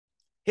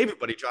Hey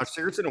everybody, Josh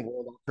Sigurdson of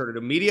World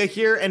Alternative Media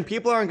here, and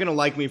people aren't going to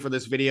like me for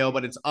this video,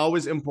 but it's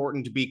always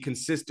important to be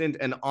consistent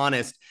and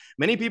honest.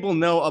 Many people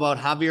know about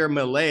Javier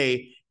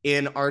Milei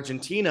in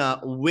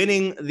Argentina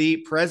winning the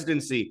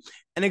presidency.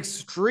 An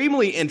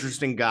extremely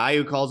interesting guy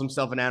who calls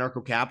himself an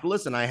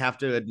anarcho-capitalist, and I have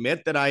to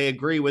admit that I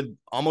agree with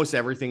almost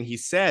everything he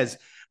says.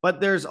 But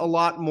there's a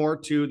lot more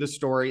to the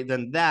story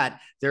than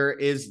that. There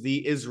is the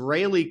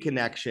Israeli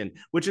connection,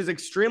 which is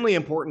extremely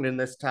important in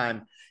this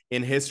time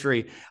in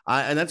history.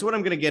 And that's what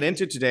I'm going to get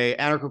into today.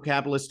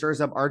 Anarcho-capitalist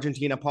stirs up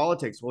Argentina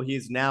politics. Well,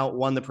 he's now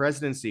won the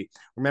presidency.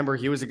 Remember,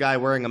 he was a guy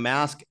wearing a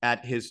mask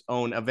at his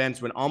own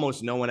events when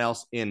almost no one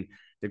else in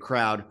the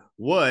crowd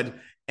would.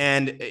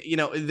 And, you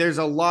know, there's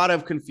a lot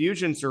of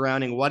confusion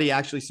surrounding what he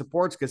actually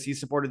supports because he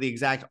supported the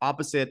exact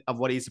opposite of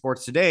what he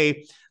supports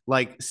today,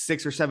 like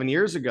 6 or 7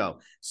 years ago.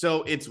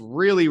 So it's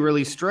really,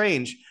 really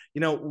strange. You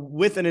know,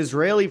 with an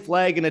Israeli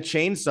flag and a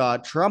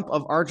chainsaw, Trump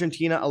of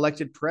Argentina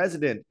elected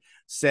president,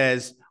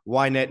 says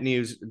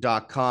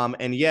ynetnews.com.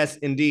 And yes,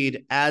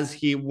 indeed, as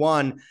he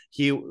won,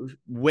 he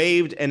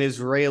waved an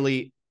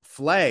Israeli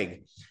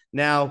flag.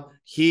 Now,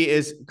 he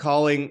is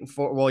calling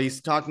for, well,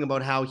 he's talking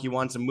about how he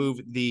wants to move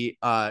the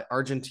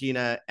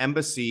Argentina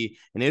embassy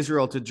in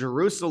Israel to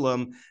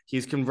Jerusalem.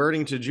 He's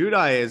converting to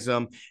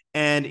Judaism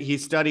and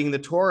he's studying the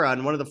Torah.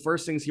 And one of the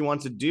first things he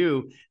wants to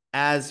do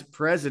as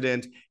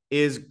president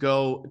is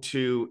go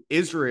to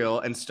Israel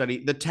and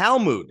study the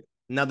Talmud.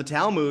 Now, the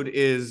Talmud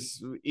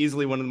is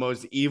easily one of the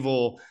most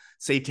evil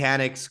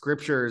satanic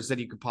scriptures that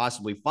you could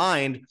possibly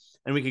find.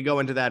 And we could go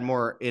into that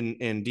more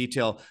in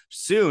detail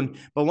soon.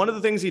 But one of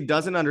the things he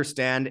doesn't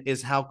understand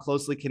is how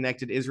closely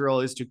connected Israel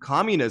is to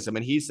communism.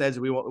 And he says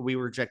we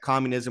reject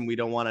communism. We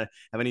don't want to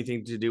have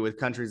anything to do with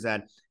countries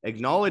that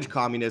acknowledge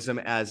communism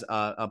as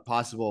a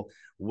possible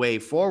way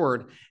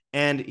forward.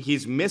 And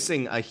he's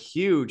missing a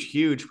huge,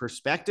 huge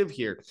perspective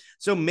here.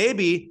 So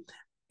maybe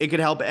it could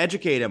help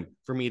educate him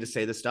for me to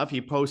say this stuff.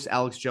 He posts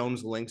Alex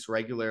Jones links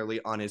regularly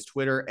on his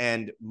Twitter,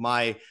 and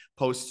my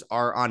posts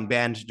are on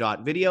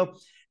band.video.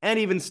 And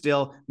even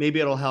still, maybe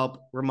it'll help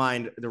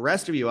remind the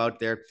rest of you out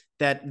there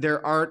that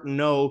there are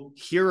no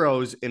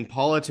heroes in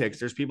politics.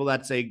 There's people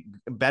that say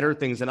better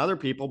things than other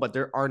people, but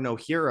there are no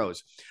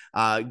heroes.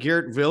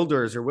 Geert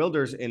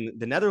Wilders in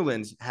the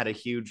Netherlands had a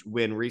huge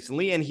win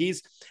recently, and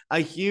he's a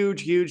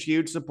huge, huge,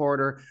 huge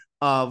supporter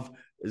of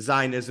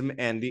Zionism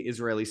and the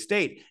Israeli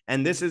state.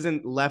 And this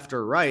isn't left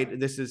or right.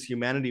 This is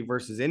humanity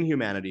versus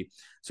inhumanity.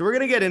 So we're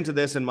going to get into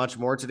this and much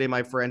more today,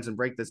 my friends, and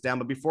break this down.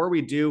 But before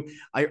we do,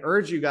 I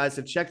urge you guys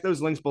to check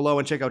those links below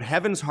and check out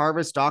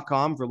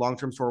heavensharvest.com for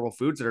long-term storable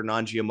foods that are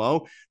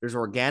non-GMO. There's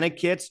organic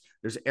kits,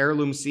 there's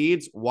heirloom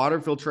seeds,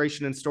 water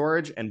filtration and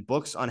storage, and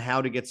books on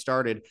how to get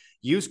started.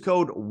 Use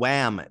code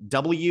WAM,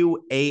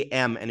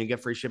 W-A-M, and you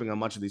get free shipping on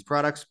much of these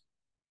products.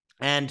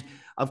 And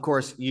of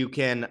course, you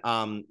can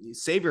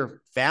save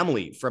your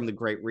family from the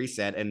Great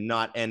Reset and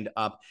not end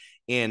up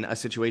in a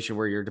situation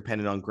where you're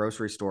dependent on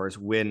grocery stores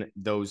when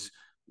those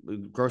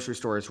grocery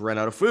stores run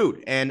out of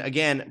food. And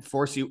again,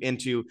 force you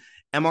into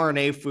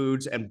mRNA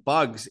foods and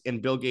bugs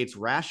in Bill Gates'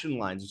 ration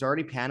lines. There's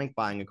already panic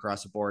buying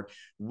across the board.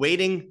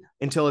 Waiting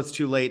until it's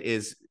too late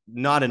is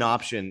not an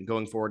option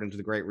going forward into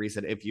the Great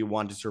Reset if you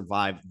want to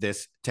survive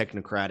this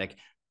technocratic,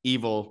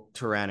 evil,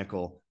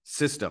 tyrannical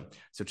system.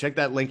 So check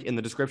that link in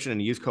the description and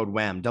use code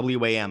WAM,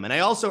 W-A-M. And I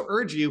also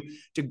urge you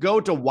to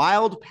go to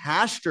Wild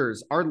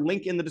Pastures, our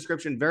link in the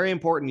description. Very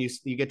important.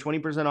 You get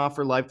 20% off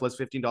for life plus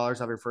 $15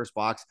 off your first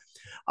box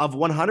of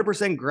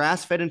 100%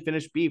 grass-fed and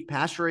finished beef,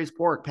 pasture-raised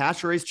pork,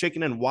 pasture-raised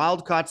chicken, and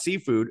wild-caught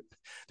seafood.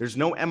 There's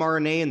no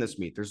mRNA in this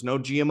meat. There's no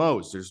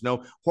GMOs. There's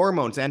no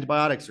hormones,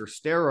 antibiotics, or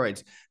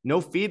steroids.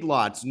 No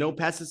feedlots, no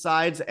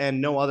pesticides,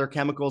 and no other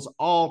chemicals,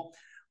 all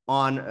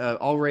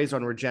raised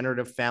on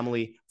regenerative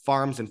family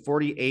farms in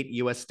 48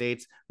 U.S.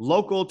 states,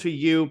 local to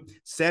you,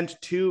 sent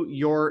to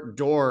your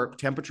door,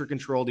 temperature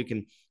controlled. You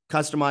can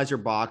customize your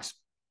box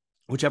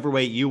whichever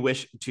way you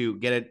wish to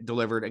get it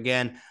delivered.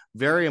 Again,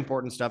 very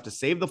important stuff to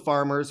save the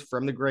farmers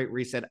from the Great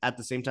Reset at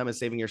the same time as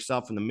saving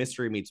yourself from the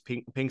mystery meats,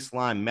 pink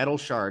slime, metal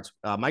shards,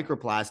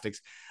 microplastics,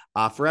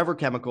 forever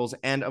chemicals,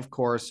 and of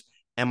course,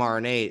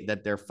 mRNA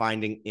that they're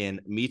finding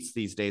in meats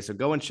these days. So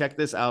go and check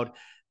this out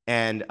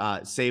and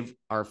save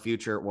our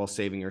future while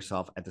saving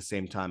yourself at the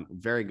same time.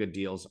 Very good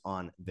deals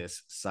on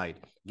this site.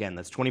 Again,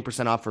 that's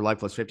 20% off for life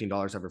plus $15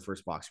 off your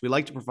first box. We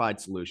like to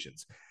provide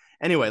solutions.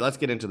 Anyway, let's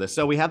get into this.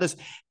 So we have this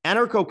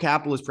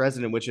anarcho-capitalist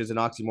president, which is an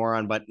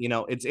oxymoron, but you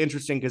know, it's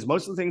interesting because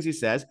most of the things he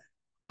says,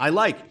 I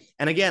like.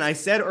 And again, I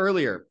said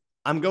earlier,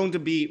 I'm going to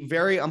be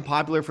very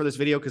unpopular for this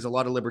video because a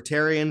lot of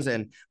libertarians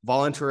and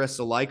voluntarists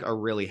alike are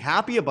really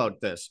happy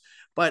about this.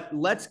 But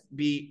let's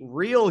be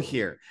real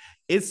here.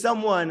 Is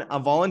someone a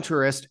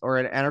voluntarist or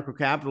an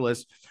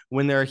anarcho-capitalist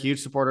when they're a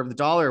huge supporter of the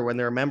dollar, when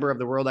they're a member of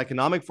the World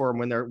Economic Forum,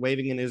 when they're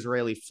waving an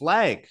Israeli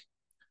flag?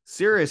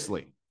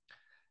 Seriously.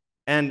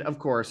 And of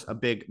course, a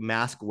big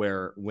mask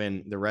wearer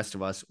when the rest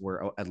of us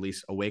were at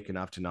least awake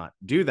enough to not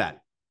do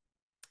that.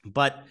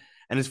 But,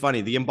 and it's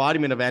funny, the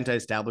embodiment of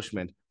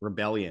anti-establishment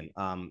rebellion.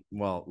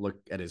 Well, look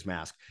at his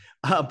mask.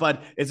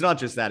 But it's not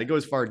just that. It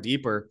goes far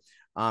deeper.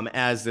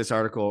 As this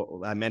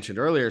article I mentioned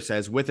earlier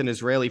says, with an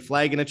Israeli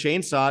flag and a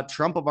chainsaw,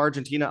 Trump of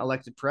Argentina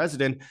elected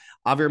president.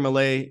 Javier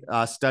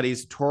Milei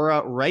studies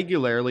Torah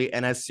regularly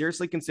and has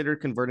seriously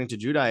considered converting to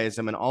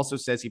Judaism, and also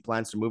says he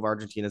plans to move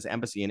Argentina's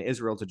embassy in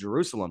Israel to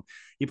Jerusalem.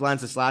 He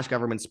plans to slash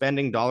government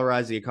spending,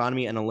 dollarize the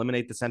economy, and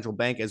eliminate the central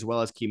bank as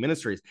well as key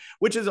ministries,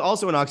 which is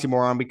also an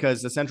oxymoron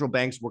because the central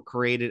banks were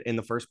created in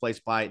the first place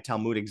by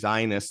Talmudic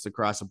Zionists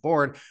across the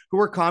board, who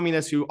were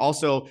communists, who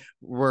also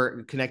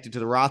were connected to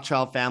the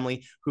Rothschild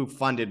family, who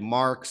funded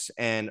Marx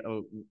and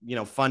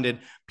funded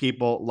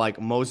people like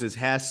Moses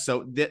Hess.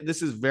 So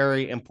this is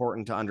very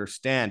important to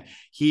understand.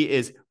 He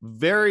is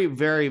very,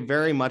 very,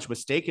 very much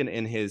mistaken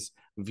in his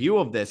view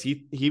of this.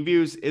 He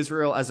views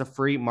Israel as a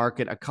free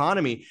market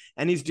economy,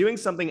 and he's doing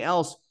something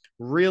else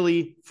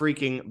really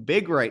freaking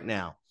big right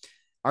now.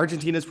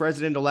 Argentina's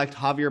president-elect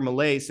Javier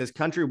Milei says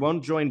country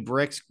won't join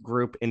BRICS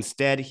group.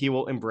 Instead, he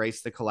will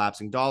embrace the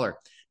collapsing dollar.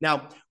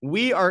 Now,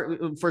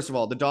 first of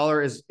all, the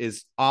dollar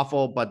is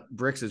awful, but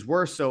BRICS is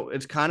worse. So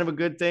it's kind of a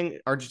good thing.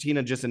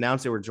 Argentina just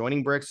announced they were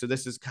joining BRICS. So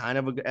this is kind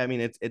of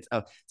it's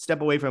a step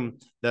away from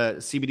the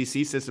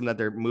CBDC system that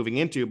they're moving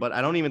into. But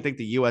I don't even think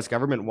the US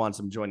government wants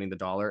them joining the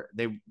dollar.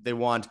 They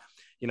want,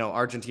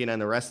 Argentina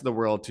and the rest of the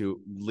world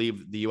to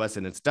leave the US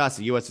in its dust.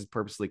 The US is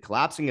purposely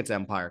collapsing its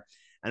empire,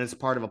 and it's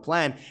part of a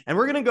plan. And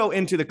we're going to go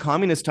into the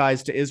communist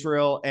ties to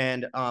Israel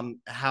and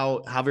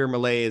how Javier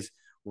Milei is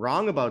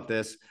wrong about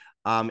this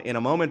in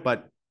a moment.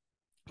 But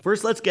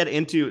first, let's get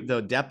into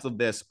the depth of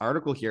this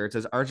article here. It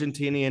says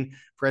Argentinian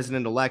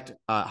president-elect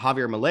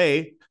Javier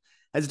Milei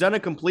has done a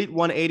complete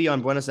 180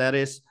 on Buenos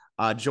Aires,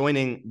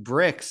 joining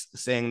BRICS,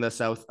 saying the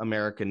South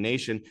American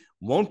nation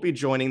won't be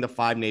joining the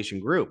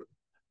five-nation group.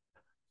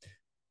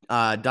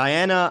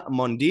 Diana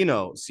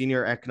Mondino,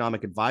 senior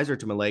economic advisor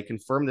to Milei,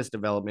 confirmed this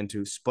development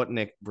to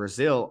Sputnik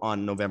Brazil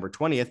on November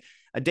 20th,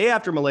 a day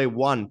after Milei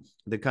won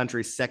the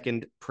country's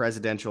second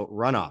presidential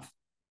runoff.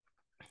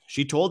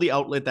 She told the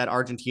outlet that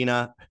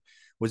Argentina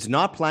was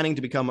not planning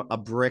to become a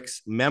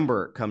BRICS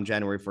member come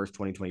January 1st,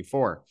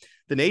 2024.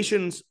 The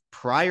nation's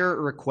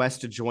prior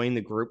request to join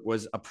the group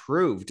was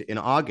approved in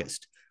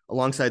August,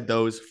 alongside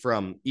those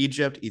from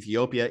Egypt,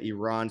 Ethiopia,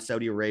 Iran,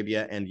 Saudi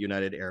Arabia, and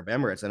United Arab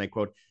Emirates. And I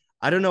quote,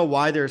 "I don't know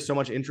why there's so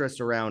much interest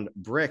around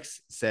BRICS,"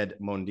 said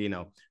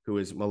Mondino, who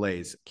is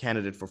Milei's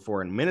candidate for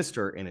foreign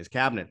minister in his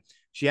cabinet.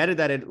 She added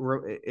that it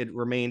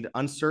remained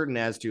uncertain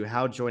as to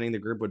how joining the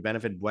group would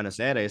benefit Buenos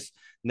Aires.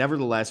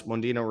 Nevertheless,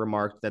 Mondino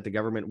remarked that the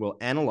government will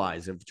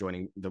analyze if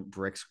joining the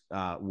BRICS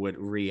would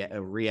reap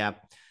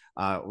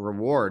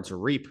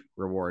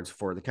rewards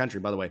for the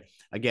country. By the way,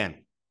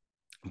 again,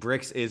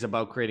 BRICS is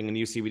about creating a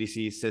new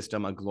CBDC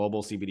system, a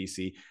global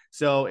CBDC.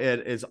 So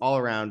it is all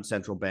around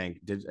central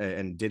bank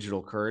and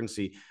digital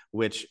currency,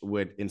 which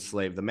would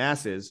enslave the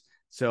masses.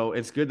 So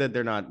it's good that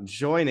they're not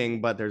joining,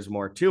 but there's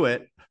more to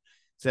it. It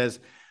says,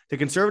 the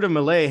conservative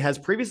Milei has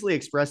previously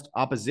expressed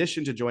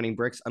opposition to joining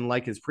BRICS,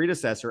 unlike his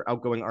predecessor,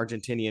 outgoing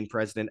Argentinian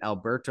President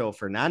Alberto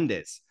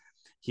Fernandez.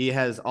 He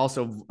has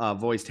also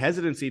voiced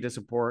hesitancy to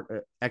support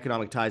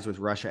economic ties with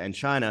Russia and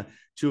China,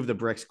 two of the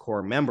BRICS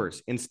core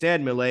members.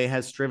 Instead, Milei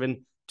has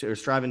striven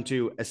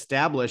to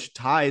establish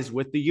ties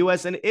with the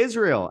US and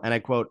Israel. And I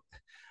quote,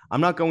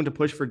 "I'm not going to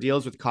push for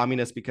deals with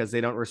communists because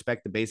they don't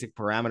respect the basic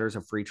parameters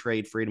of free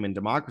trade, freedom, and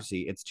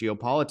democracy. It's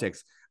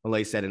geopolitics,"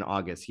 Milei said in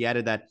August. He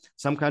added that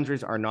some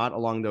countries are not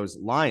along those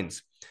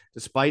lines.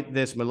 Despite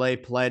this,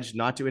 Milei pledged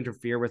not to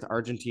interfere with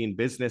Argentine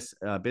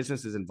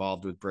businesses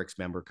involved with BRICS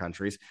member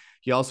countries.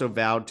 He also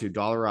vowed to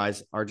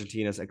dollarize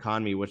Argentina's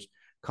economy, which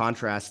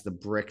contrasts the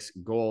BRICS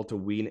goal to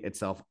wean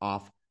itself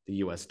off the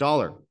US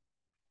dollar.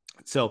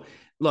 So,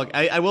 look,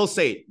 I will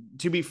say,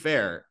 to be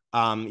fair,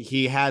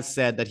 he has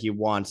said that he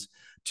wants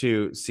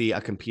to see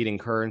a competing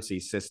currency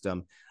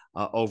system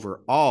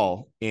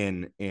overall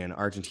in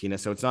Argentina.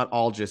 So it's not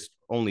all just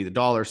only the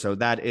dollar. So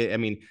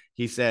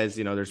he says,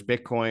 there's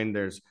Bitcoin,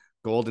 there's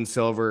gold and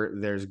silver,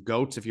 there's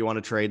goats if you want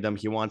to trade them.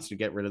 He wants to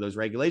get rid of those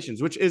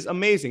regulations, which is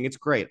amazing. It's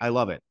great. I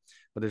love it.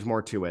 But there's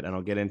more to it, and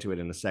I'll get into it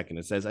in a second.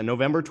 It says a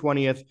November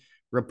 20th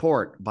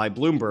report by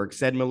Bloomberg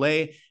said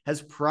Milei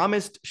has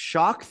promised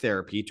shock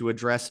therapy to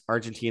address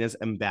Argentina's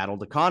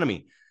embattled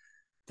economy.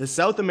 The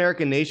South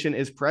American nation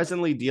is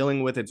presently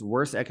dealing with its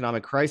worst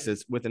economic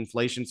crisis, with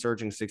inflation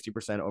surging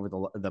 60%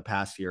 over the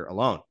past year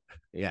alone.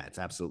 Yeah, it's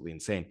absolutely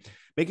insane.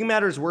 Making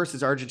matters worse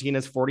is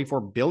Argentina's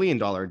 $44 billion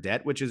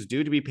debt, which is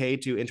due to be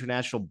paid to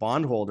international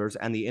bondholders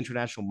and the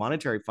International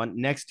Monetary Fund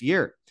next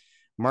year.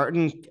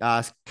 Martin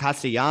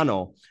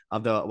Castellano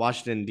of the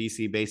Washington,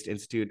 D.C.-based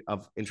Institute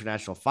of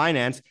International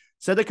Finance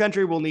said the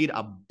country will need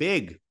a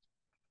big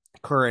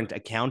current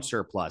account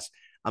surplus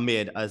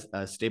amid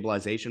a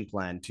stabilization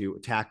plan to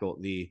tackle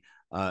the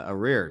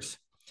arrears.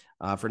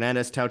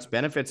 Fernandez touts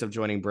benefits of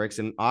joining BRICS.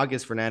 In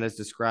August, Fernandez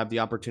described the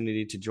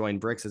opportunity to join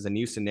BRICS as a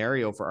new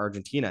scenario for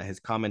Argentina. His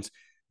comment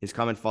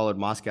followed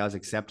Moscow's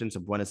acceptance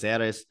of Buenos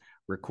Aires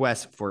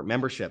requests for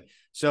membership.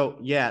 So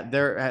yeah,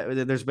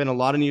 there's been a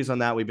lot of news on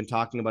that. We've been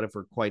talking about it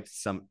for quite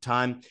some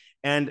time.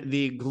 And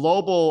the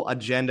global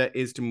agenda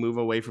is to move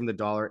away from the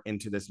dollar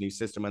into this new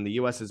system. And the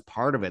US is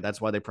part of it.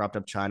 That's why they propped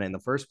up China in the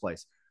first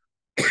place.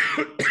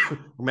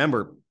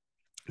 Remember,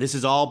 this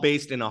is all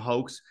based in a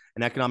hoax,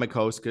 an economic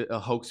hoax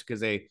because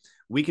they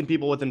weaken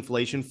people with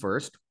inflation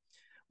first,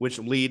 which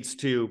leads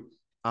to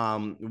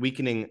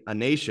weakening a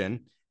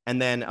nation.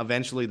 And then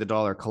eventually the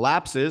dollar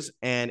collapses.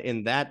 And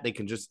in that, they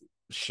can just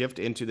shift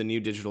into the new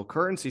digital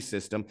currency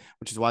system,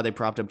 which is why they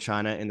propped up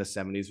China in the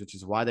 70s, which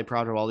is why they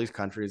propped up all these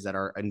countries that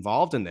are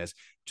involved in this,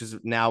 which is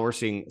now we're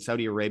seeing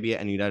Saudi Arabia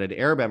and United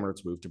Arab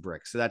Emirates move to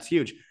BRICS. So that's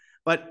huge.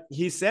 But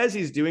he says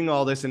he's doing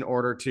all this in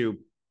order to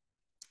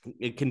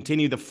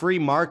continue the free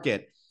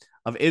market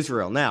of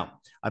Israel. Now,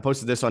 I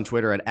posted this on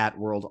Twitter at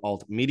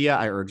 @WorldAltMedia.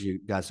 I urge you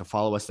guys to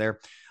follow us there.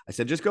 I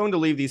said, just going to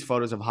leave these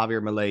photos of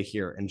Javier Milei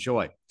here.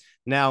 Enjoy.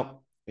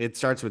 Now, it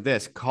starts with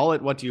this. Call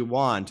it what you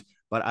want,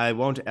 but I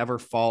won't ever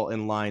fall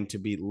in line to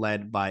be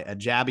led by a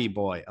jabby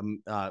boy.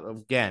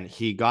 Again,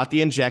 he got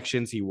the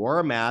injections. He wore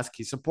a mask.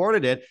 He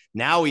supported it.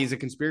 Now he's a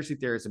conspiracy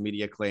theorist, the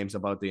media claims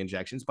about the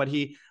injections, but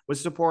he was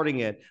supporting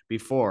it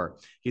before.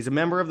 He's a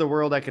member of the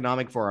World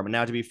Economic Forum. And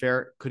now, to be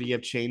fair, could he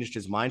have changed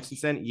his mind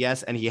since then?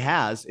 Yes, and he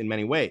has in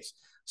many ways.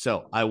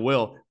 So I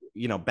will,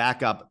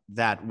 back up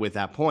that with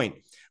that point.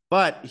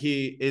 But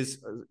he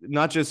is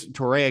not just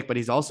Toraic, but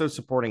he's also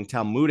supporting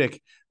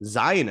Talmudic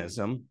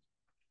Zionism,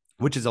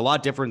 which is a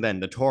lot different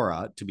than the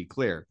Torah, to be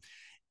clear.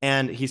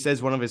 And he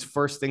says one of his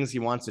first things he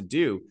wants to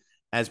do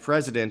as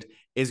president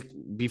is,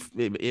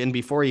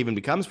 before he even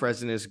becomes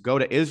president, is go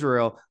to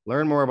Israel,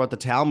 learn more about the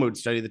Talmud,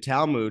 study the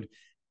Talmud,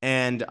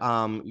 and,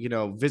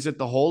 visit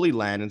the Holy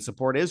Land and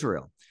support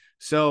Israel.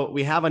 So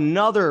we have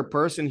another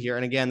person here.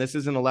 And again, this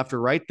isn't a left or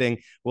right thing.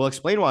 We'll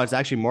explain why it's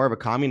actually more of a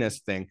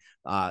communist thing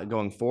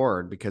going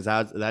forward, because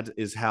that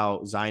is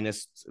how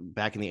Zionists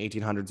back in the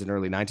 1800s and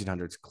early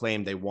 1900s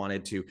claimed they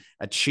wanted to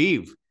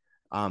achieve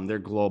their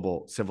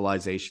global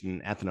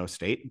civilization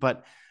ethno-state.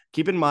 But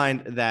keep in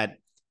mind that,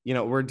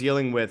 we're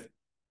dealing with,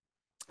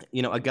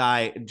 a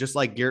guy just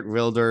like Geert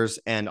Wilders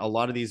and a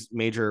lot of these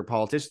major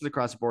politicians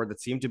across the board that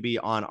seem to be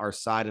on our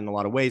side in a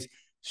lot of ways,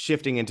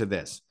 shifting into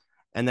this.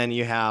 And then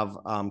you have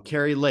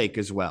Carrie Lake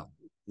as well.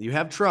 You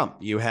have Trump.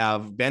 You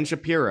have Ben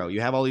Shapiro. You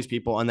have all these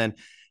people. And then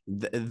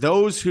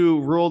those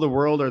who rule the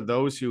world are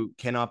those who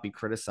cannot be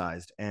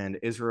criticized. And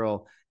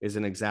Israel is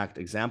an exact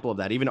example of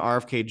that. Even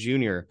RFK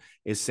Jr.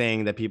 is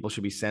saying that people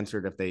should be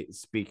censored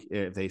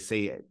if they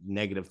say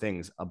negative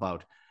things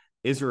about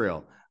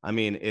Israel. I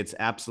mean, it's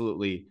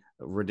absolutely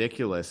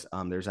ridiculous.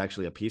 There's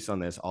actually a piece on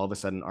this. All of a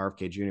sudden,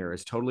 RFK Jr.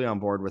 is totally on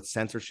board with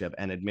censorship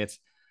and admits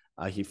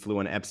he flew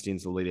on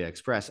Epstein's Lolita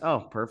Express. Oh,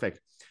 perfect.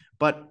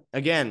 But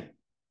again,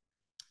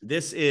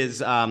 this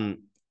is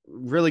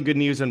really good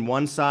news on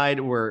one side,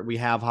 where we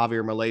have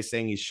Javier Milei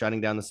saying he's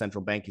shutting down the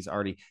central bank. He's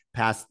already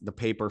passed the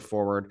paper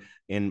forward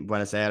in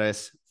Buenos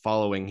Aires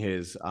following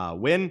his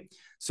win.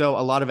 So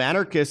a lot of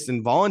anarchists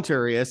and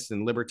voluntarists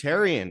and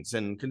libertarians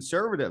and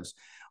conservatives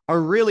are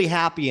really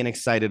happy and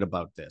excited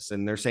about this.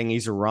 And they're saying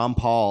he's a Ron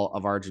Paul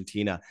of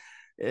Argentina.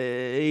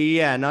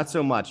 Yeah, not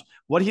so much.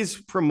 What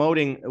he's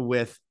promoting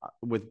with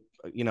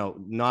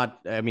not,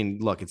 I mean,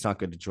 look, it's not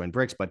good to join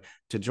BRICS, but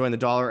to join the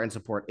dollar and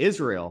support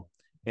Israel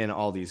in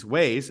all these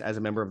ways as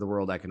a member of the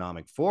World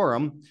Economic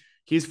Forum,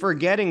 he's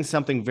forgetting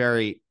something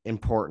very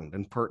important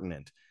and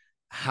pertinent: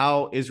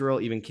 how Israel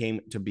even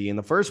came to be in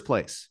the first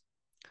place.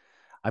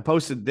 I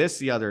posted this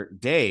the other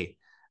day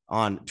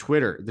on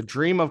Twitter. The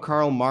dream of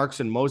Karl Marx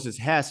and Moses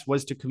Hess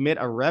was to commit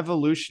a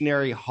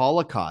revolutionary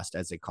Holocaust,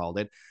 as they called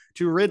it,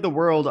 to rid the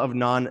world of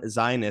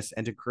non-Zionists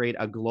and to create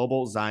a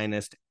global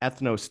Zionist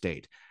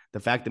ethno-state. The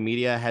fact the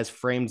media has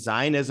framed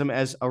Zionism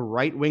as a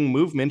right-wing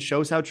movement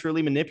shows how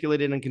truly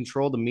manipulated and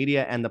controlled the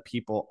media and the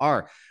people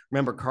are.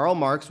 Remember, Karl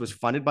Marx was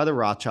funded by the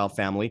Rothschild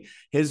family.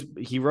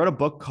 He wrote a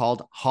book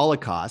called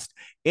Holocaust.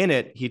 In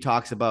it, he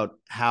talks about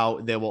how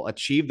they will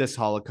achieve this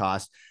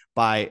Holocaust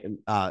by,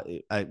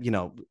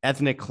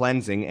 ethnic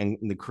cleansing and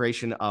the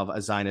creation of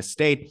a Zionist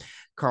state.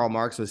 Karl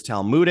Marx was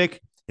Talmudic.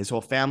 His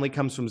whole family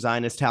comes from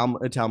Zionist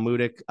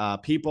Talmudic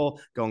people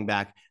going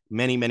back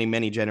many, many,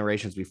 many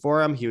generations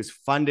before him. He was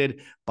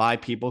funded by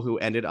people who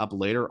ended up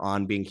later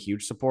on being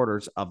huge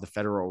supporters of the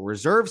Federal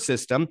Reserve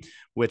System,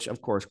 which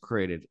of course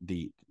created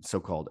the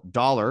so-called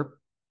dollar,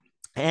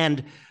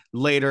 and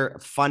later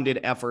funded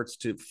efforts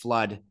to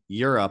flood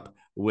Europe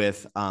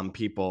with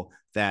people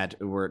that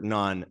were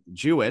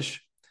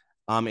non-Jewish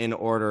in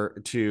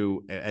order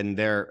to, in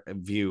their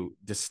view,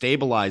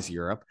 destabilize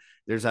Europe.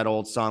 There's that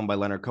old song by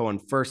Leonard Cohen: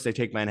 first they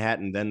take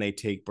Manhattan, then they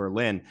take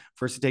Berlin.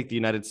 First they take the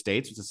United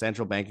States with a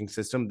central banking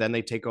system, then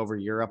they take over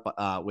Europe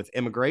with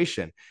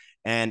immigration.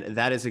 And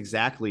that is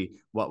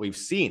exactly what we've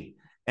seen.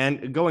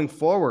 And going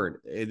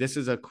forward, this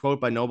is a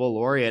quote by Nobel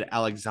laureate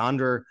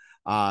Alexander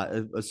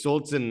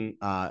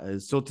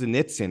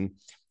Solzhenitsyn.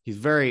 He's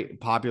very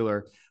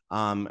popular.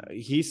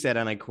 He said,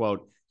 and I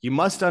quote, "You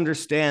must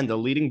understand the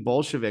leading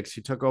Bolsheviks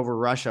who took over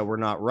Russia were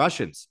not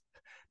Russians.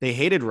 They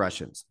hated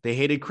Russians. They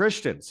hated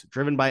Christians.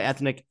 Driven by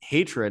ethnic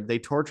hatred, they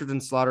tortured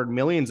and slaughtered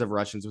millions of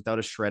Russians without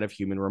a shred of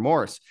human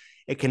remorse.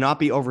 It cannot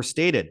be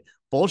overstated.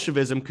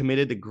 Bolshevism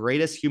committed the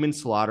greatest human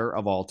slaughter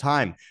of all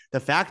time. The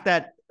fact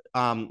that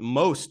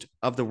most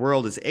of the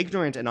world is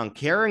ignorant and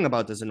uncaring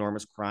about this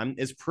enormous crime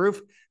is proof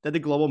that the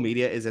global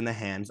media is in the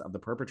hands of the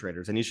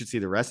perpetrators. And you should see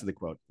the rest of the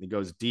quote. It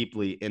goes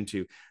deeply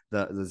into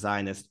the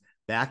Zionist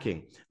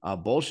backing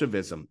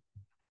Bolshevism.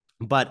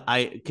 But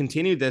I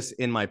continued this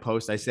in my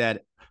post. I said,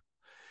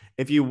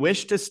 if you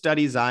wish to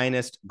study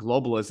Zionist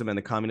globalism and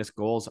the communist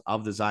goals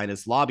of the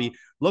Zionist lobby,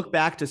 look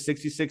back to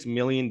 66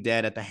 million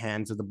dead at the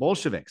hands of the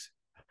Bolsheviks.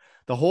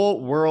 The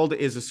whole world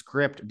is a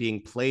script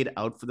being played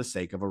out for the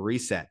sake of a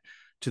reset.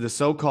 To the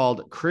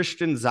so-called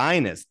Christian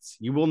Zionists,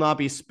 you will not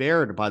be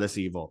spared by this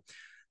evil.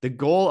 The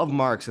goal of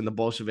Marx and the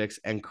Bolsheviks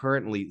and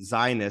currently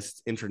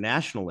Zionist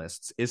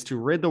internationalists is to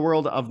rid the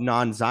world of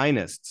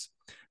non-Zionists.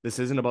 This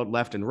isn't about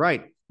left and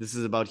right. This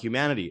is about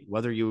humanity,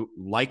 whether you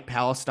like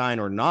Palestine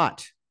or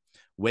not.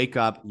 Wake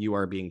up, you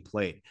are being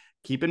played.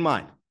 Keep in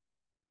mind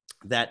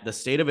that the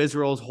state of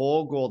Israel's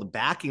whole goal, the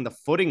backing, the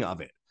footing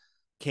of it,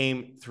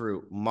 came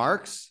through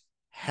Marx,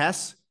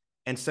 Hess,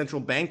 and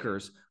central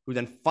bankers who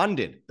then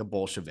funded the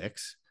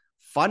Bolsheviks,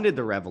 funded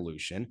the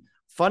revolution,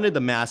 funded the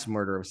mass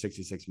murder of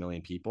 66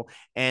 million people,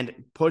 and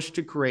pushed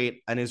to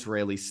create an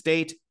Israeli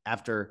state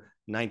after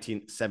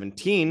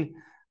 1917.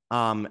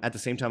 At the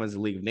same time as the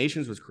League of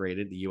Nations was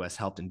created, the US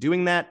helped in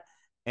doing that,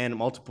 and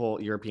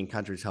multiple European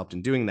countries helped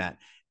in doing that,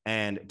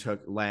 and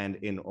took land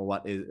in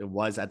what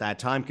was at that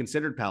time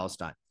considered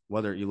Palestine.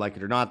 Whether you like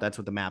it or not, that's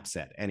what the map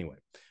said. Anyway,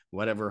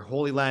 whatever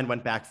Holy Land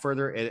went back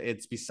further,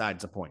 it's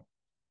besides the point.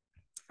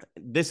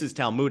 This is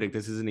Talmudic.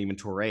 This isn't even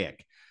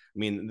Toraic. I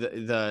mean,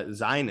 the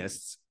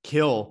Zionists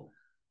kill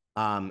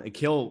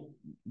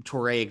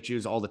Toraic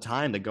Jews all the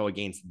time that go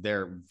against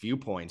their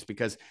viewpoints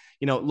because,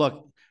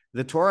 look,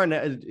 the Torah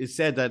is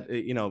said that,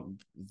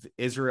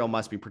 Israel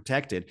must be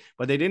protected,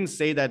 but they didn't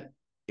say that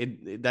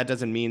that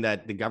doesn't mean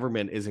that the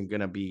government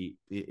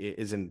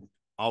isn't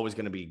always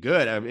going to be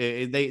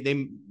good.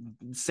 They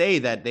say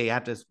that they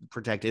have to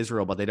protect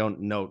Israel, but they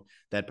don't note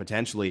that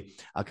potentially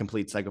a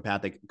complete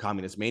psychopathic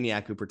communist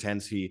maniac who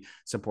pretends he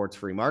supports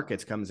free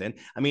markets comes in.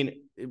 I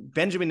mean,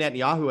 Benjamin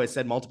Netanyahu has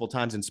said multiple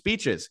times in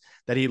speeches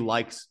that he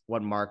likes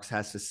what Marx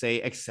has to say,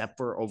 except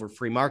for over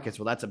free markets.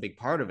 Well, that's a big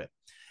part of it.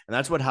 And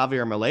that's what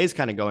Javier Milei is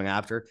kind of going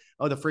after.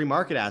 Oh, the free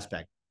market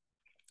aspect.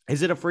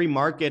 Is it a free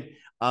market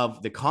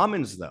of the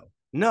commons, though?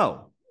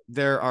 No,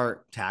 there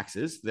are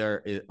taxes,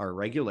 there are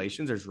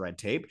regulations, there's red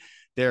tape,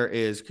 there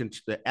is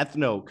the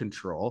ethno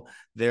control,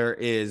 there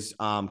is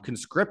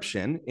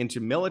conscription into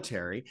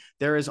military,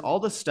 there is all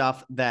the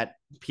stuff that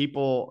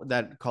people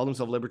that call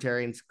themselves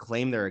libertarians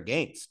claim they're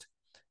against,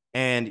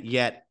 and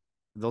yet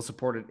they'll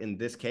support it in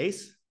this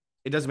case.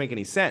 It doesn't make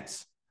any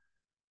sense.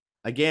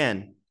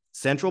 Again,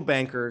 central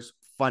bankers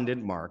funded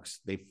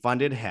Marx, they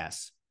funded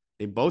Hess,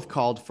 they both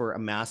called for a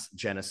mass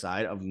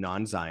genocide of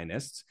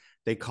non-Zionists.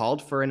 They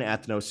called for an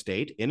ethno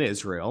state in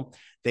Israel.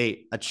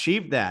 They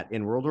achieved that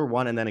in World War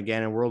I and then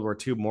again in World War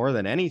II more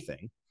than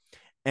anything.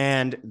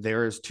 And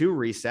there's two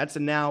resets.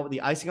 And now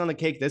the icing on the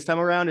cake this time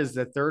around is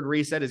the third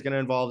reset is going to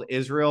involve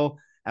Israel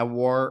at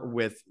war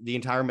with the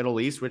entire Middle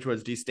East, which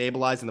was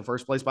destabilized in the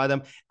first place by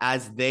them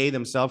as they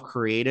themselves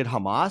created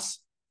Hamas.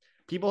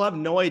 People have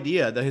no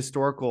idea the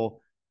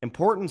historical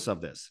importance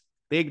of this.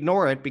 They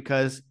ignore it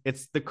because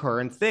it's the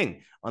current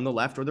thing on the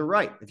left or the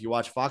right. If you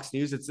watch Fox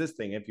News, it's this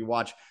thing. If you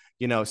watch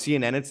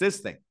CNN, it's this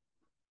thing.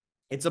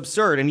 It's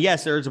absurd. And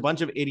yes, there's a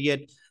bunch of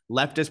idiot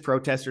leftist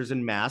protesters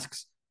in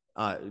masks,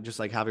 just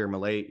like Javier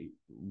Milei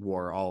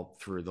wore all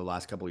through the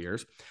last couple of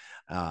years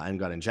and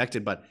got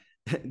injected. But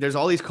there's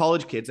all these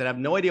college kids that have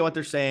no idea what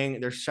they're saying.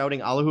 They're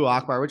shouting Allahu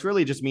Akbar, which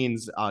really just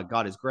means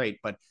God is great.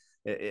 But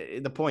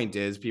the point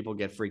is people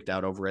get freaked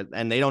out over it.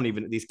 And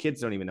these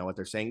kids don't even know what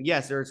they're saying.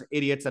 Yes, there's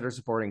idiots that are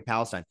supporting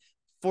Palestine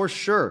for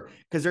sure,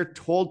 because they're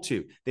told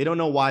to. They don't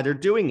know why they're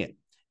doing it.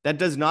 That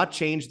does not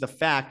change the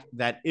fact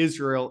that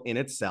Israel in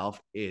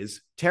itself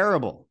is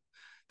terrible.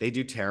 They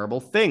do terrible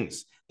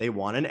things. They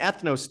want an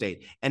ethno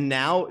state. And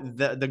now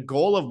the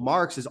goal of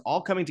Marx is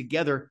all coming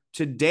together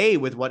today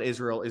with what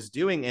Israel is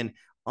doing. And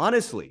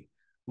honestly,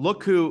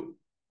 look who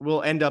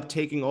will end up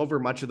taking over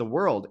much of the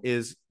world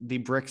is the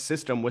BRIC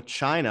system with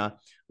China,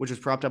 which was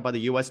propped up by the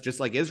US just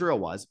like Israel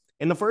was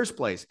in the first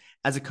place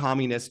as a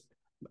communist,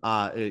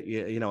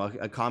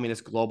 a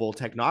communist global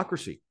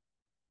technocracy.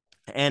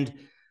 And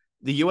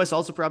the U.S.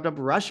 also propped up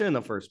Russia in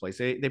the first place.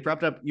 They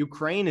propped up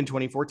Ukraine in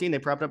 2014. They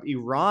propped up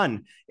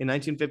Iran in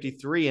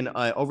 1953 and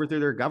overthrew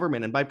their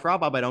government. And by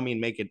prop up, I don't mean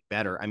make it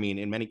better. I mean,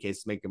 in many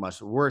cases, make it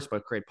much worse,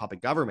 but create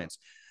puppet governments.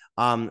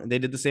 They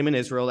did the same in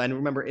Israel. And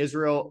remember,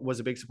 Israel was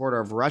a big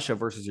supporter of Russia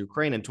versus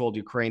Ukraine and told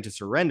Ukraine to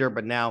surrender.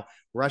 But now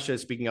Russia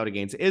is speaking out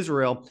against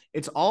Israel.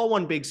 It's all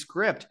one big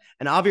script.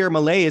 And Javier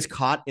Milei is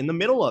caught in the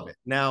middle of it.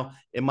 Now,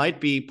 it might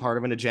be part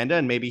of an agenda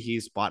and maybe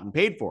he's bought and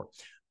paid for.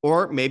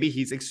 Or maybe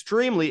he's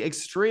extremely,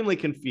 extremely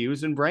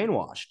confused and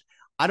brainwashed.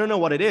 I don't know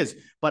what it is,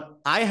 but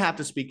I have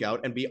to speak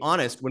out and be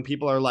honest when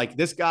people are like,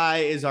 this guy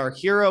is our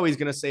hero. He's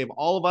going to save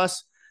all of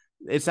us.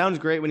 It sounds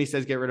great when he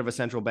says get rid of a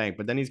central bank,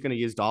 but then he's going to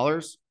use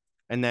dollars,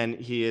 and then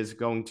he is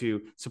going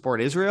to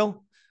support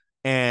Israel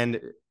and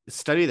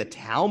study the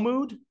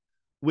Talmud,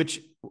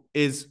 which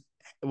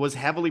was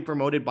heavily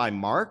promoted by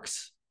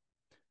Marx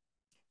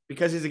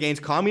because he's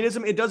against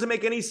communism. It doesn't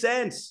make any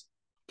sense.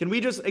 Can we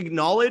just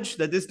acknowledge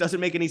that this doesn't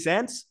make any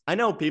sense? I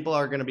know people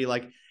are going to be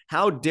like,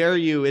 how dare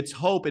you? It's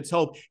hope. It's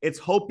hope. It's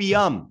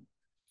hopium.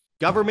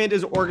 Government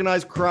is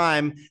organized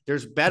crime.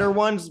 There's better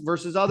ones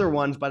versus other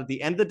ones, but at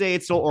the end of the day,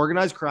 it's still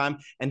organized crime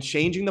and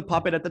changing the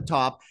puppet at the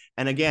top.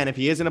 And again, if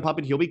he isn't a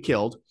puppet, he'll be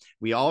killed.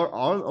 We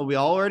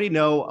already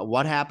know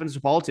what happens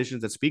to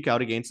politicians that speak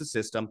out against the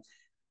system.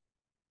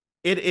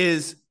 It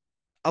is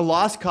a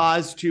lost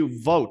cause to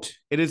vote.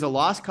 It is a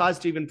lost cause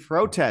to even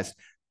protest.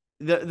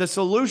 The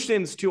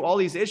solutions to all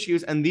these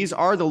issues, and these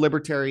are the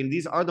libertarian,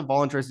 these are the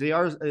voluntarists,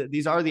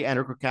 these are the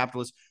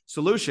anarcho-capitalist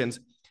solutions,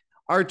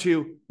 are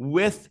to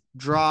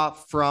withdraw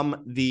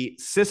from the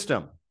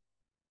system,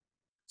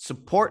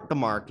 support the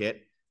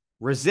market,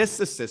 resist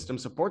the system,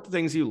 support the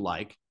things you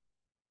like,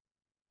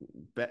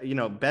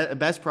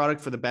 best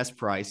product for the best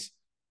price,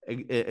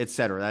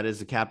 etc. That is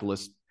the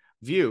capitalist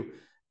view.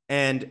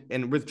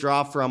 And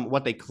withdraw from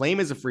what they claim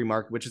is a free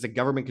market, which is a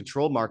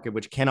government-controlled market,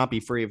 which cannot be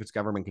free if it's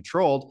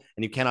government-controlled,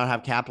 and you cannot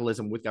have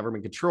capitalism with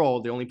government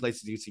control. The only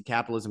places you see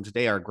capitalism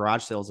today are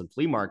garage sales and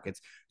flea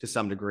markets to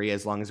some degree,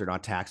 as long as they're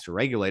not taxed or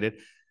regulated.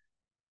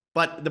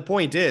 But the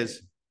point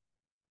is,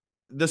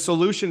 the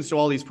solutions to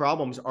all these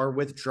problems are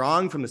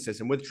withdrawing from the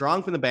system,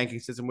 withdrawing from the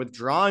banking system,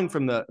 withdrawing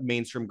from the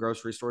mainstream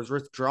grocery stores,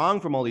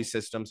 withdrawing from all these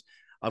systems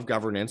of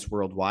governance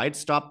worldwide.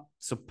 Stop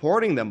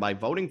supporting them by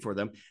voting for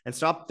them, and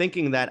stop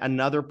thinking that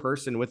another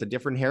person with a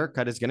different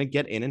haircut is going to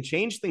get in and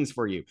change things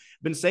for you.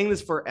 I've been saying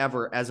this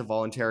forever as a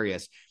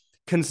voluntarist.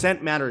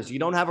 Consent matters. You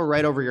don't have a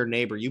right over your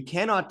neighbor. You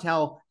cannot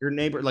tell your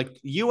neighbor, like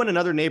you and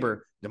another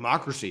neighbor,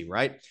 democracy,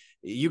 right?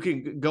 You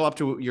can go up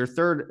to your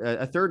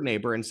third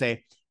neighbor and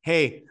say,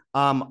 hey,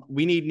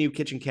 we need new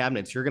kitchen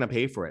cabinets. You're going to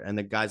pay for it. And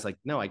the guy's like,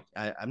 no,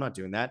 I'm not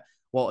doing that.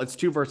 Well, it's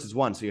 2 versus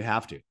 1, so you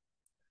have to.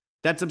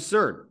 That's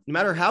absurd. No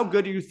matter how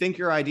good you think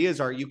your ideas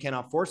are, you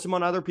cannot force them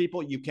on other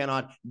people. You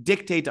cannot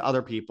dictate to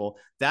other people.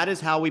 That is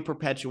how we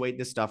perpetuate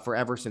this stuff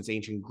forever since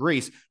ancient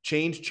Greece.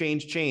 Change,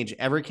 change, change.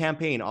 Every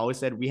campaign always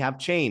said, we have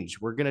change.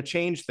 We're going to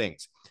change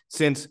things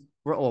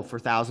for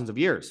thousands of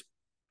years.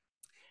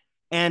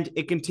 And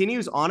it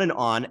continues on,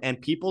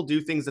 and people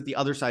do things that the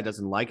other side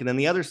doesn't like, and then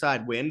the other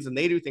side wins, and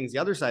they do things the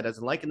other side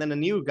doesn't like, and then a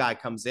new guy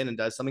comes in and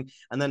does something,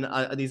 and then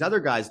these other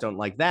guys don't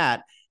like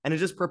that, and it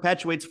just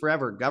perpetuates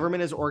forever.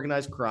 Government is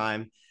organized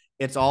crime.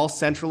 It's all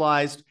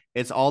centralized.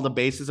 It's all the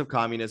basis of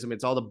communism.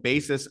 It's all the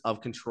basis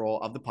of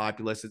control of the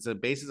populace. It's a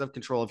basis of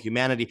control of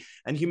humanity,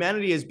 and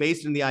humanity is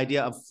based in the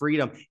idea of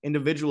freedom,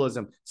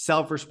 individualism,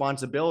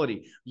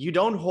 self-responsibility. You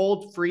don't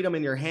hold freedom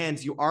in your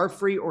hands. You are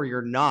free or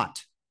you're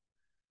not.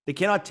 They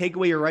cannot take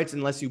away your rights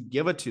unless you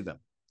give it to them.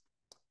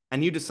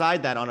 And you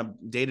decide that on a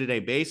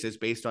day-to-day basis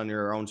based on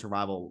your own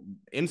survival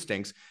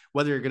instincts,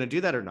 whether you're going to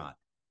do that or not.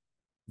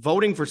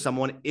 Voting for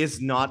someone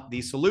is not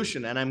the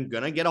solution. And I'm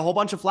going to get a whole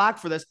bunch of flack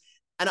for this.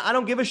 And I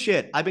don't give a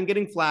shit. I've been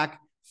getting flack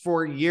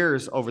for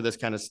years over this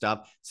kind of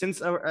stuff.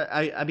 Since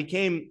I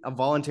became a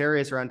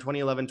voluntarist around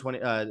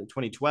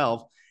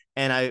 2012,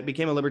 and I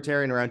became a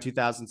libertarian around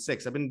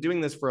 2006. I've been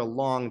doing this for a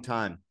long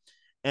time.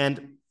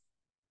 And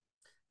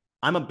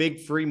I'm a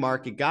big free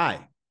market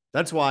guy.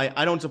 That's why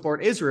I don't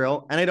support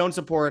Israel, and I don't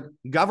support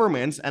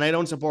governments, and I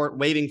don't support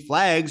waving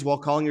flags while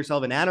calling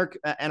yourself an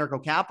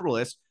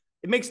anarcho-capitalist.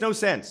 It makes no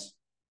sense.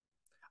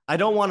 I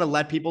don't want to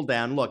let people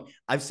down. Look,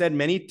 I've said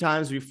many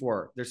times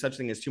before, there's such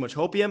thing as too much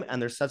hopium,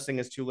 and there's such thing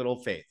as too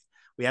little faith.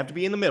 We have to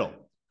be in the middle.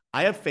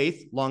 I have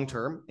faith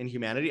long-term in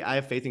humanity. I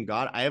have faith in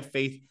God. I have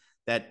faith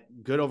that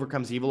good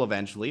overcomes evil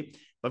eventually.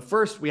 But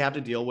first, we have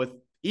to deal with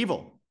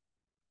evil.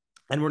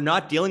 And we're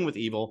not dealing with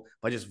evil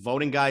by just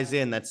voting guys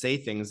in that say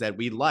things that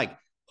we like.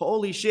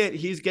 Holy shit,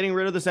 he's getting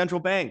rid of the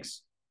central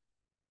banks.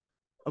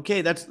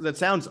 Okay, that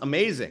sounds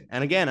amazing.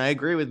 And again, I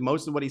agree with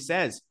most of what he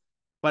says.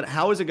 But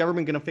how is a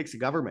government going to fix a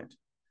government?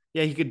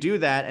 Yeah, he could do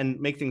that and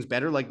make things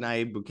better, like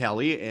Nayib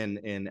Bukele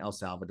in El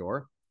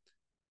Salvador.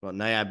 Well,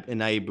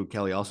 Nayib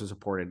Bukele also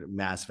supported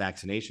mass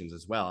vaccinations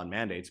as well and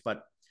mandates.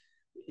 But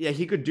yeah,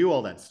 he could do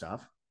all that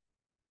stuff.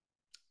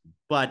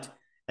 But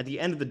at the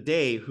end of the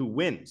day, who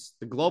wins?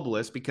 The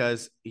globalist,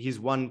 because he's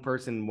one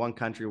person, one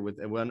country with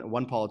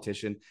one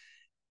politician.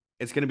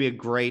 It's going to be a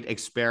great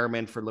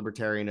experiment for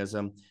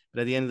libertarianism.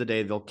 But at the end of the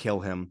day, they'll kill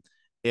him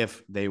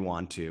if they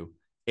want to,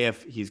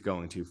 if he's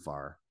going too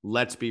far.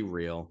 Let's be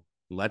real.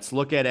 Let's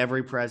look at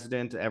every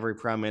president, every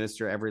prime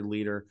minister, every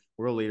leader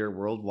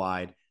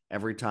worldwide,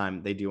 every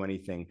time they do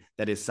anything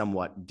that is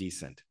somewhat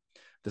decent.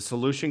 The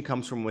solution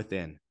comes from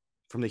within,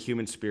 from the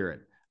human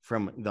spirit,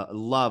 from the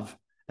love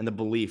and the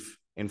belief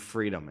in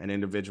freedom and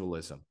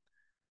individualism.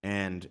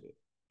 And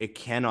it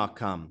cannot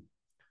come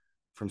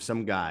from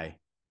some guy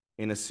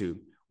in a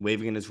suit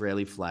waving an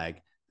Israeli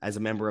flag as a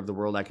member of the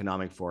World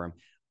Economic Forum,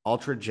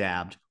 ultra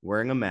jabbed,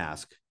 wearing a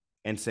mask,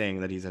 and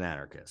saying that he's an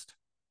anarchist.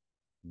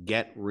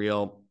 Get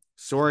real.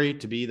 Sorry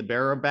to be the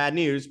bearer of bad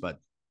news, but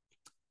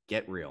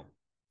get real.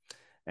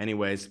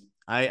 Anyways,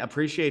 I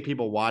appreciate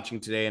people watching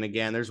today. And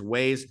again, there's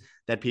ways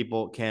that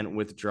people can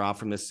withdraw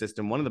from this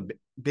system. One of the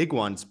big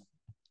ones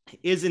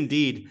is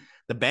indeed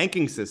the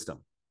banking system.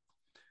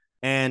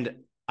 And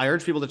I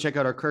urge people to check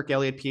out our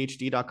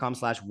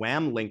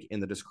KirkElliottPhD.com/wham link in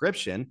the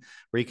description,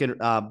 where you can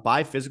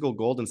buy physical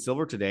gold and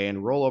silver today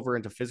and roll over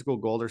into physical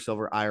gold or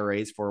silver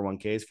IRAs,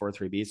 401ks,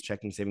 403bs,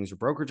 checking, savings, or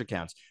brokerage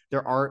accounts.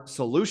 There are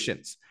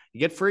solutions. You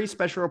get free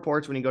special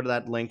reports when you go to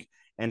that link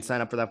and sign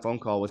up for that phone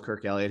call with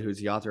Kirk Elliott, who's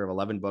the author of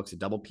 11 books, a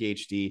double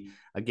PhD.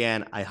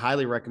 Again, I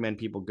highly recommend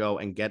people go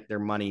and get their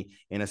money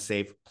in a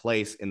safe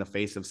place in the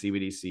face of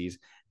CBDCs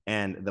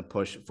and the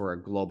push for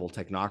a global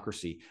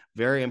technocracy.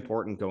 Very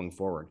important going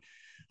forward.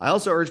 I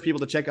also urge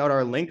people to check out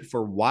our link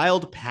for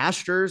Wild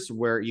Pastures,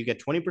 where you get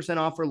 20%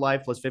 off for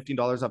life plus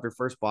 $15 off your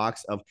first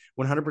box of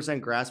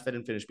 100% grass-fed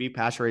and finished beef,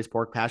 pasture-raised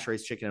pork,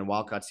 pasture-raised chicken, and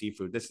wild-caught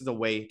seafood. This is a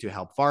way to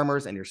help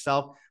farmers and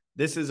yourself.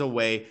 This is a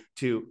way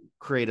to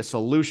create a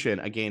solution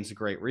against the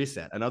Great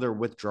Reset, another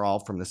withdrawal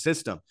from the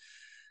system.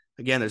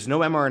 Again, there's no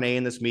mRNA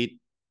in this meat.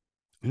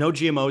 No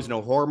GMOs,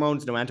 no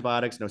hormones, no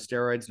antibiotics, no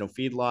steroids, no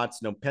feedlots,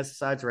 no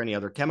pesticides or any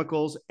other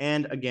chemicals.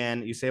 And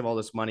again, you save all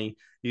this money.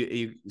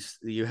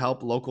 You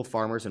help local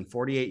farmers in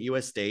 48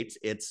 US states.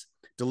 It's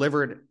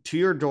delivered to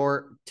your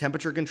door,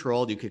 temperature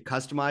controlled. You could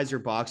customize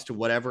your box to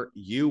whatever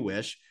you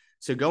wish.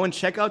 So go and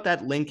check out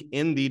that link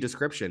in the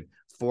description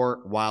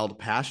for Wild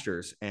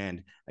Pastures.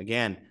 And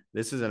again,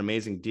 this is an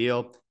amazing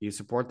deal. You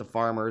support the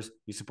farmers,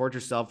 you support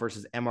yourself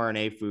versus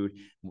mRNA food,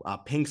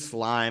 pink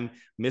slime,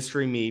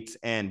 mystery meats,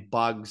 and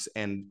bugs.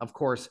 And of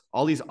course,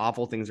 all these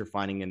awful things you're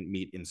finding in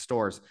meat in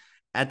stores.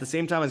 At the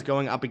same time as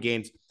going up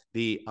against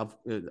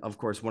of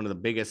course, one of the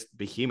biggest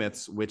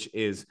behemoths, which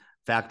is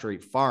factory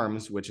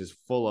farms, which is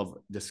full of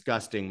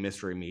disgusting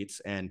mystery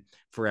meats and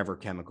forever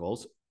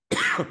chemicals.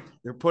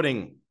 They're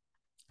putting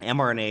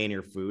mRNA in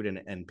your food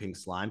and pink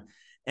slime.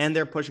 And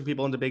they're pushing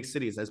people into big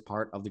cities as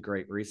part of the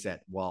Great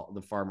Reset while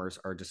the farmers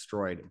are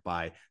destroyed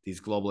by these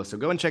globalists. So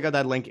go and check out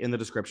that link in the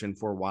description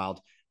for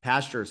Wild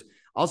Pastures.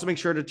 Also, make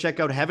sure to check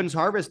out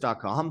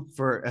heavensharvest.com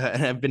for,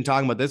 and I've been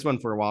talking about this one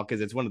for a while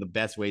because it's one of the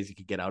best ways you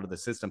could get out of the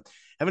system.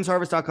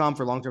 Heavensharvest.com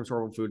for long-term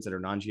storable foods that are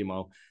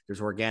non-GMO.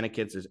 There's organic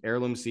kits, there's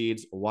heirloom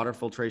seeds, water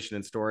filtration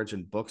and storage,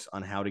 and books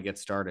on how to get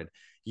started.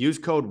 Use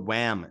code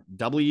WHAM,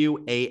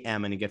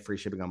 W-A-M, and you get free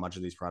shipping on much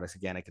of these products.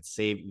 Again, it could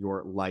save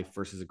your life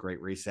versus a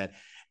Great Reset.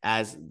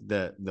 As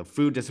the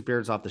food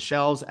disappears off the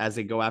shelves, as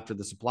they go after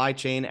the supply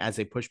chain, as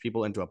they push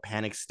people into a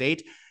panic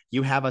state,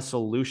 you have a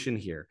solution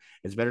here.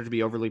 It's better to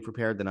be overly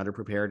prepared than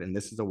underprepared, and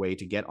this is a way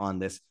to get on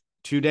this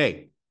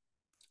today.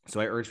 So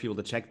I urge people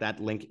to check that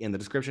link in the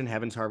description,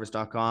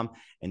 heavensharvest.com,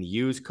 and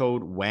use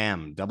code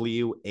WHAM,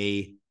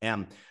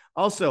 W-A-M.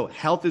 Also,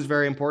 health is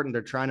very important.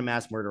 They're trying to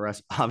mass murder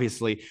us,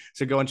 obviously.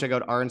 So go and check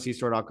out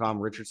rncstore.com,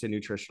 Richardson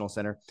Nutritional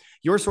Center,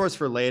 your source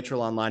for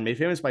Laetrile online, made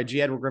famous by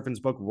G. Edward Griffin's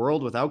book,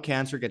 World Without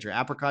Cancer. Get your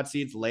apricot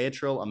seeds,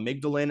 Laetrile,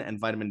 amygdalin, and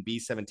vitamin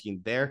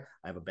B17 there.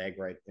 I have a bag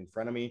right in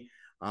front of me.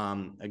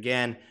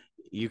 Again,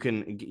 you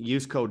can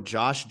use code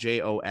JOSH,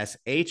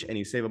 J-O-S-H, and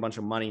you save a bunch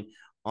of money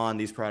on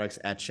these products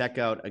at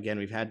checkout. Again,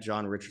 we've had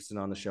John Richardson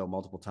on the show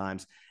multiple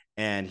times,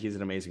 and he's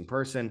an amazing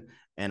person.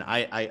 And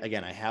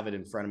I have it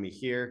in front of me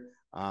here.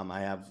 I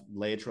have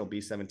Laetrile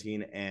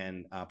B17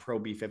 and Pro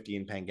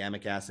B15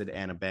 pangamic acid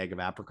and a bag of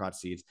apricot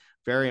seeds.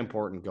 Very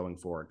important going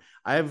forward.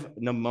 I have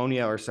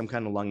pneumonia or some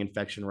kind of lung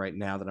infection right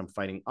now that I'm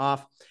fighting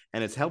off,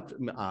 and it's helped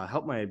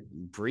my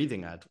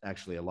breathing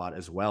actually a lot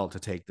as well to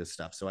take this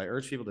stuff. So I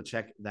urge people to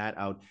check that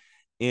out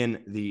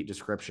in the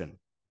description.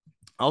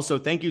 Also,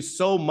 thank you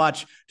so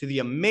much to the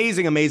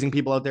amazing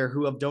people out there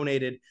who have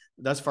donated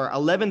thus far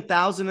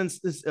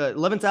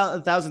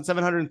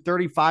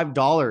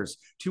 $11,735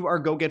 to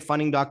our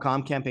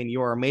GoGetFunding.com campaign.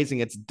 You are amazing.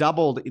 It's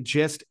doubled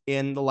just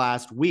in the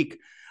last week.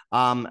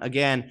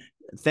 Again,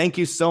 thank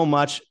you so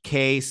much,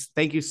 Case.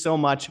 Thank you so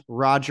much,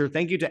 Roger.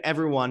 Thank you to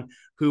everyone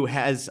who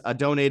has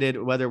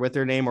donated, whether with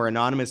their name or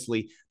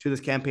anonymously, to this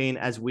campaign,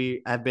 as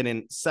we have been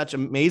in such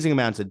amazing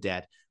amounts of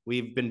debt.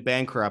 We've been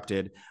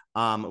bankrupted.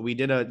 We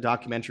did a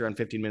documentary on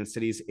 15-minute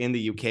cities in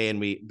the UK, and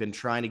we've been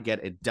trying to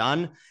get it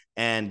done.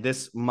 And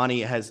this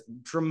money has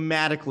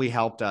dramatically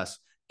helped us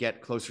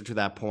get closer to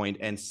that point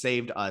and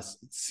saved us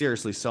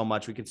seriously so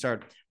much. We can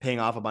start paying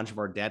off a bunch of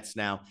our debts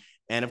now.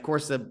 And of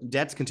course, the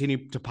debts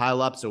continue to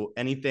pile up. So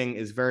anything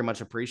is very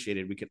much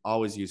appreciated. We could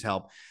always use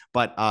help.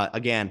 But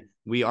again,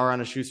 we are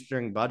on a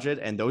shoestring budget.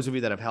 And those of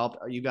you that have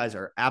helped, you guys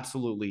are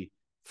absolutely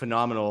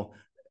phenomenal.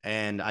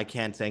 And I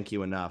can't thank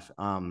you enough.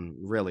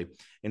 Really,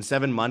 in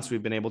 7 months,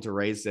 we've been able to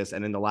raise this.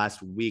 And in the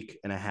last week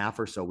and a half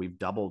or so, we've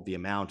doubled the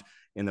amount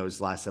in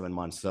those last 7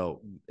 months.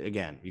 So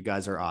again, you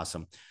guys are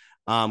awesome.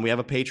 We have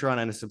a Patreon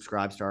and a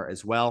Subscribestar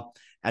as well,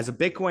 as a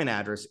Bitcoin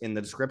address in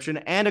the description,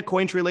 and a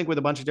Cointree link with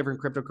a bunch of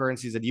different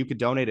cryptocurrencies that you could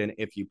donate in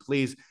if you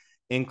please,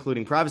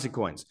 including privacy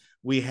coins.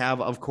 We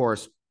have, of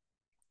course,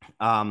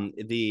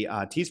 the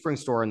Teespring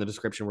store in the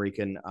description where you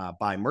can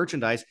buy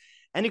merchandise.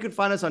 And you can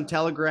find us on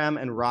Telegram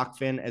and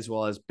Rockfin, as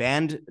well as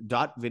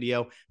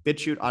Band.video,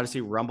 BitChute, Odyssey,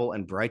 Rumble,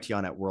 and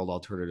Brighteon at World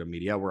Alternative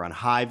Media. We're on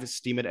Hive,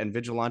 Steemit, and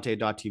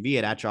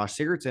Vigilante.tv at Josh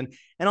Sigurdson,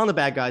 and on the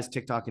bad guys,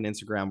 TikTok and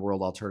Instagram,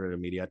 World Alternative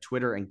Media,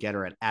 Twitter and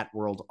Getter at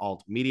World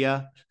Alt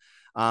Media.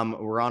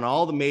 We're on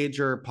all the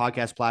major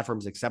podcast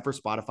platforms except for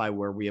Spotify,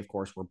 where we, of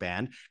course, were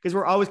banned because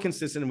we're always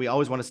consistent and we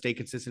always want to stay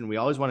consistent. And we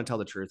always want to tell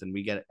the truth, and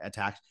we get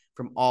attacked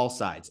from all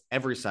sides,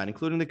 every side,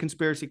 including the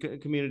conspiracy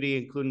community,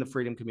 including the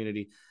freedom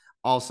community,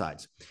 all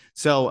sides.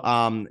 So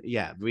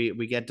yeah,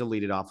 we get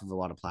deleted off of a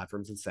lot of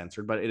platforms and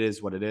censored, but it is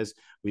what it is.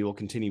 We will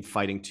continue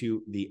fighting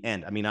to the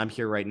end. I mean, I'm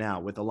here right now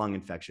with a lung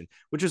infection,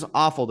 which is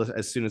awful.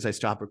 As soon as I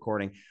stop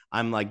recording,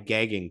 I'm like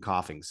gagging,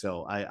 coughing.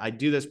 So I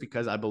do this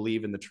because I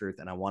believe in the truth,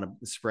 and I want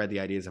to spread the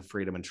ideas of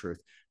freedom and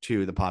truth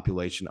to the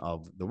population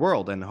of the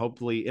world, and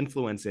hopefully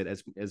influence it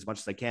as much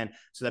as I can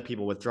so that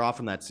people withdraw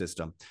from that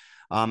system.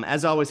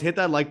 As always, hit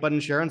that like button,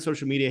 share on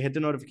social media, hit the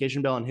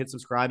notification bell, and hit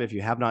subscribe if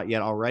you have not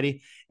yet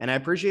already. And I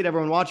appreciate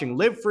everyone watching.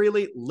 Live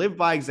freely, live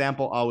by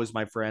example always,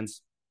 my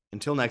friends.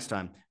 Until next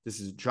time, this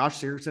is Josh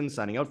Sigurdson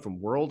signing out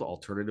from World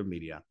Alternative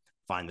Media.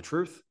 Find the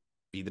truth,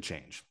 be the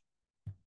change.